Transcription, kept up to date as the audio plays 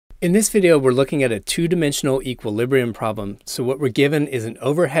In this video, we're looking at a two-dimensional equilibrium problem. So what we're given is an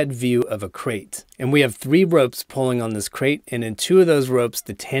overhead view of a crate. And we have 3 ropes pulling on this crate. And in 2 of those ropes,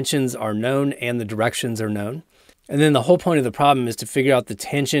 the tensions are known and the directions are known. And then the whole point of the problem is to figure out the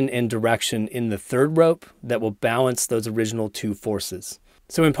tension and direction in the 3rd rope that will balance those original 2 forces.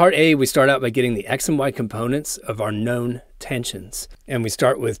 So in part A, we start out by getting the X and Y components of our known tensions. And we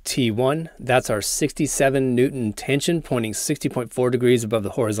start with T1. That's our 67 Newton tension pointing 60.4 degrees above the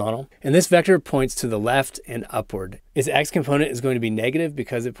horizontal. And this vector points to the left and upward. Its X component is going to be negative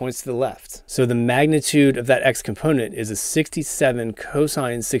because it points to the left. So the magnitude of that X component is a 67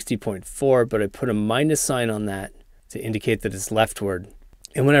 cosine 60.4, but I put a minus sign on that to indicate that it's leftward.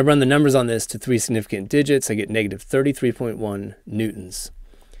 And when I run the numbers on this to 3 significant digits, I get negative 33.1 newtons.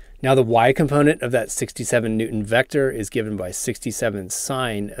 Now the y component of that 67 Newton vector is given by 67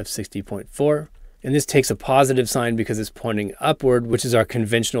 sine of 60.4. And this takes a positive sign because it's pointing upward, which is our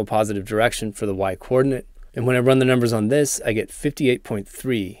conventional positive direction for the y coordinate. And when I run the numbers on this, I get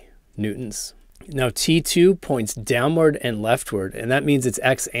 58.3 newtons. Now T2 points downward and leftward, and that means its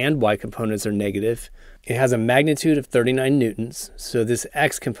x and y components are negative. It has a magnitude of 39 newtons, so this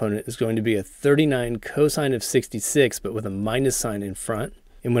x component is going to be a 39 cosine of 66, but with a minus sign in front.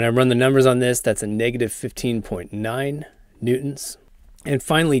 And when I run the numbers on this, that's a negative 15.9 newtons. And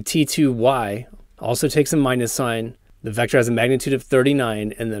finally, T2y also takes a minus sign. The vector has a magnitude of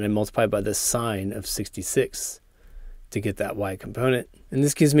 39, and then I multiply by the sine of 66 to get that y component. And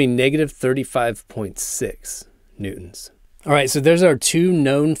this gives me negative 35.6 newtons. All right, so there's our 2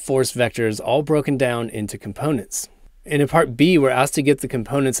 known force vectors all broken down into components. And in part B, we're asked to get the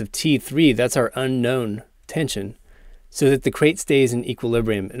components of T3, that's our unknown tension, so that the crate stays in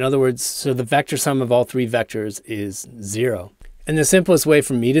equilibrium. In other words, so the vector sum of all 3 vectors is 0. And the simplest way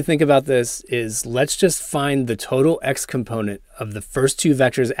for me to think about this is let's just find the total x component of the first 2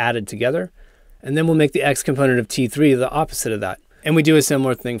 vectors added together, and then we'll make the x component of T3 the opposite of that. And we do a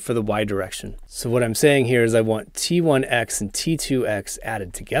similar thing for the y direction. So what I'm saying here is I want T1x and T2x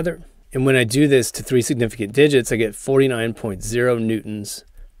added together. And when I do this to 3 significant digits, I get 49.0 newtons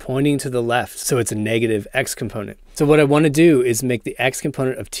pointing to the left, so it's a negative x component. So what I want to do is make the x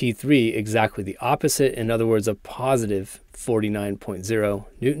component of T3 exactly the opposite, in other words, a positive 49.0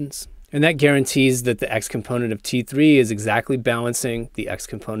 newtons. And that guarantees that the x component of T3 is exactly balancing the x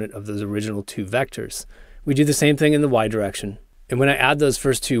component of those original 2 vectors. We do the same thing in the y direction. And when I add those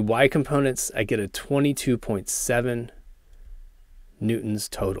first 2 y components, I get a 22.7 newtons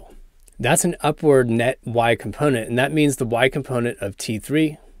total. That's an upward net y component, and that means the y component of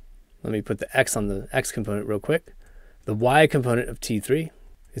T3, let me put the x on the x component real quick. The y component of T3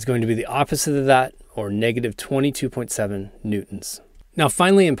 is going to be the opposite of that, or negative 22.7 newtons. Now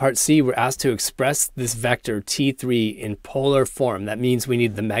finally in part C, we're asked to express this vector T3 in polar form. That means we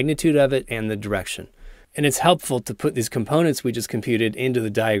need the magnitude of it and the direction. And it's helpful to put these components we just computed into the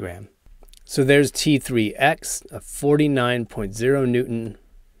diagram. So there's T3x, a 49.0 newton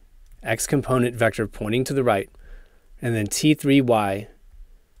x component vector pointing to the right, and then T3y,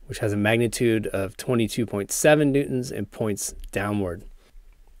 which has a magnitude of 22.7 newtons and points downward.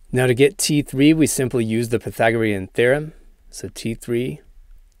 Now to get T3, we simply use the Pythagorean theorem. So T3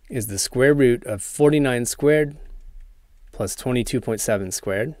 is the square root of 49 squared plus 22.7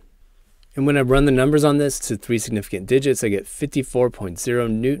 squared. And when I run the numbers on this to 3 significant digits, I get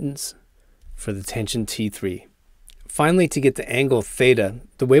 54.0 newtons for the tension T3. Finally, to get the angle theta,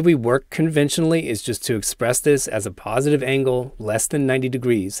 the way we work conventionally is just to express this as a positive angle less than 90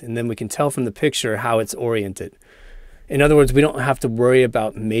 degrees, and then we can tell from the picture how it's oriented. In other words, we don't have to worry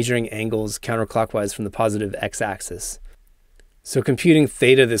about measuring angles counterclockwise from the positive x-axis. So computing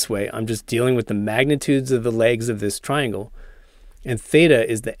theta this way, I'm just dealing with the magnitudes of the legs of this triangle, and theta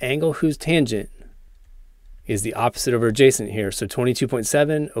is the angle whose tangent is the opposite over adjacent here, so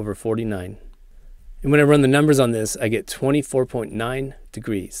 22.7 over 49. And when I run the numbers on this, I get 24.9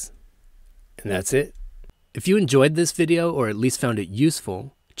 degrees. And that's it. If you enjoyed this video, or at least found it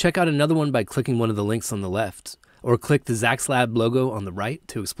useful, check out another one by clicking one of the links on the left, or click the Zach's Lab logo on the right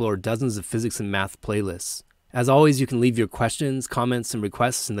to explore dozens of physics and math playlists. As always, you can leave your questions, comments, and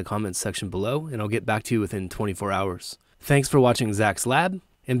requests in the comments section below, and I'll get back to you within 24 hours. Thanks for watching Zach's Lab,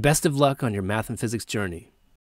 and best of luck on your math and physics journey.